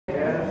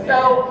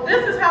So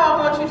this is how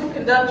I want you to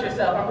conduct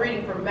yourself. I'm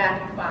reading from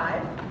Matthew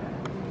 5,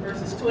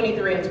 verses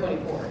 23 and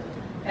 24.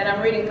 And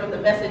I'm reading from the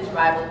Message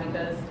Bible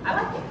because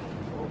I like it.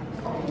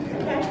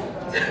 Okay.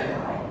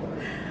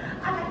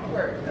 I like the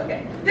word.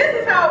 Okay. This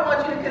is how I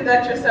want you to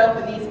conduct yourself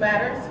in these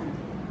matters.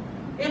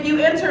 If you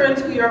enter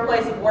into your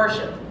place of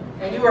worship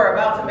and you are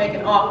about to make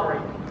an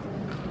offering,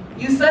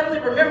 you suddenly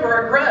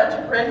remember a grudge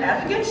a friend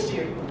has against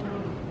you.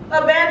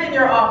 Abandon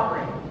your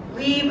offering.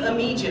 Leave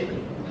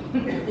immediately.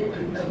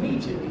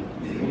 Immediately.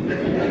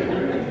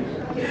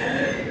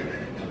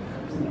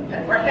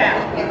 Okay, work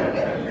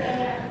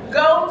out.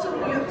 Go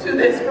to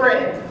this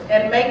friend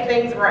and make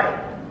things right.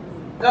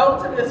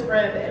 Go to this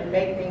friend and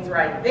make things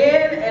right.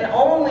 Then and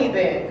only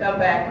then come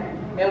back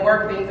and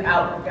work things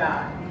out with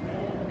God.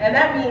 And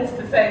that means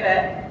to say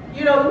that,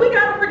 you know, we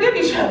got to forgive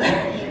each other.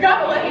 You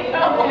got to let it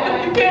go.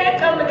 You can't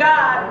come to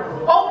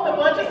God holding a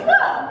bunch of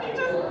stuff.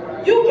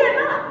 You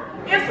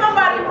cannot. If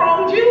somebody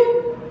wronged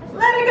you,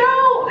 let it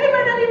go. They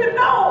may not even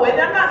know.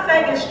 And I'm not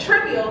saying it's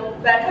trivial,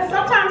 because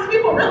sometimes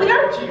people really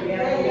hurt you.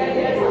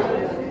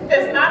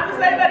 It's not to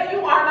say that you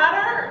are not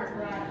hurt.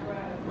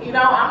 You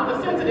know, I'm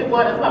the sensitive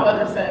one, as my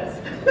mother says.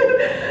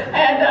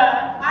 And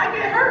I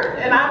get hurt.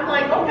 And I'm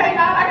like, okay,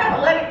 God, I got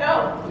to let it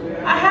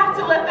go. I have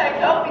to let that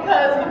go,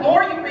 because the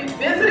more you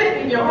revisit it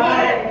in your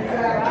head,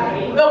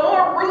 the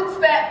more roots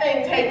that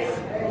thing takes.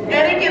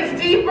 And it gets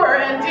deeper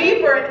and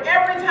deeper. And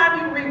every time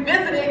you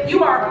revisit it,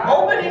 you are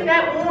opening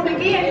that wound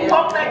again. You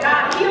hope that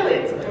God heal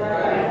it.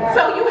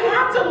 So you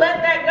have to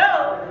let that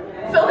go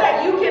so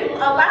that you can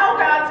allow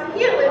God to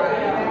heal it.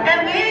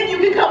 And then you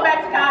can come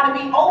back to God and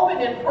be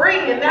open and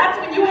free. And that's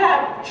when you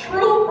have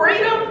true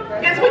freedom.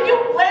 It's when you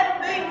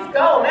let things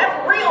go. That's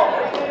real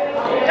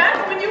freedom.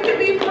 That's when you can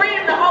be free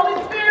in the Holy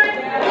Spirit.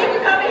 You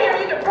can come in here and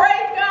you can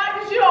praise God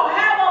because you don't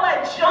have all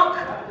that junk.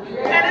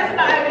 And it's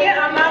not, again,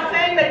 I'm not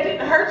saying they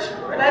didn't hurt you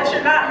or that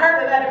you're not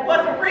hurt or that it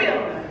wasn't freedom.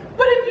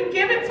 But if you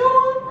give it to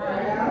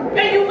Him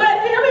and you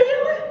let Him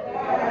heal it,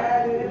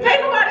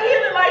 can't nobody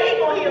heal it like He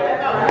gonna heal it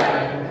though.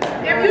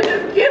 If you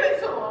just give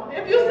it to Him,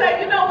 if you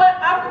say, you know what,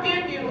 I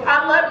forgive you,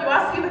 I love you, I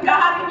see the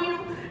God in you,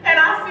 and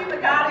I see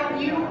the God in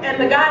you, and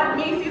the God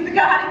in me sees the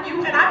God in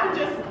you, and I can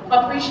just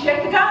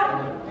appreciate the God in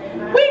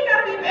you. We ain't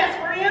gotta be best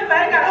friends.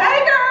 I ain't gotta,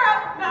 hey girl,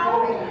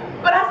 no.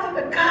 But I see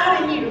the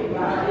God in you.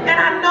 And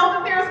I know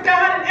that there's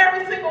God in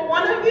every single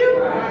one of you.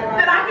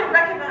 Then I can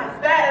recognize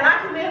that. And I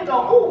can then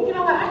go, oh, you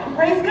know what? I can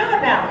praise God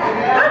now.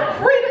 I'm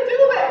free to do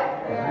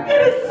that. It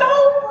is so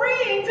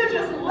freeing to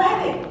just let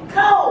it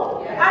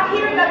go. I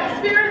hear that the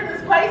Spirit in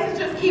this place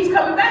just keeps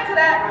coming back to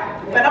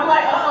that. But I'm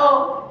like,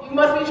 uh-oh, you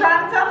must be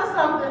trying to tell us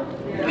something.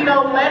 You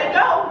know, let it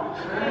go.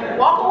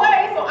 Walk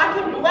away so I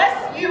can bless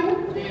you.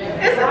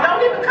 It's a,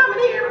 don't even come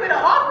in here with an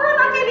offering.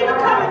 I can't even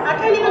come in. I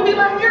can't even be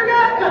like, here,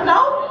 God.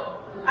 No.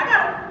 I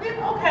gotta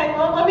forgive. Okay,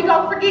 well, let me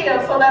go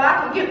forgive so that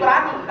I can get what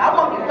I need. I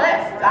want to be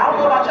blessed. I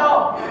don't know about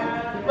y'all.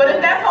 But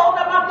if that's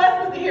holding up my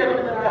blessings to here, let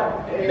me let it go.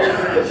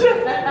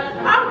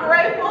 I'm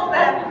grateful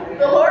that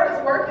the Lord is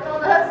working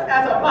on us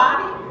as a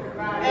body.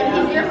 And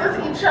He gives us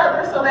each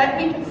other so that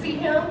we can see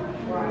Him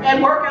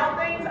and work out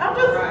things. I'm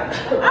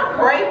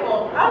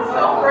grateful. I'm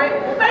so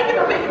grateful. Thank you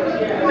for making me,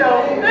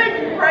 thank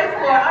you, praise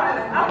the Lord.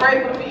 I'm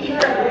grateful to be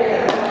here.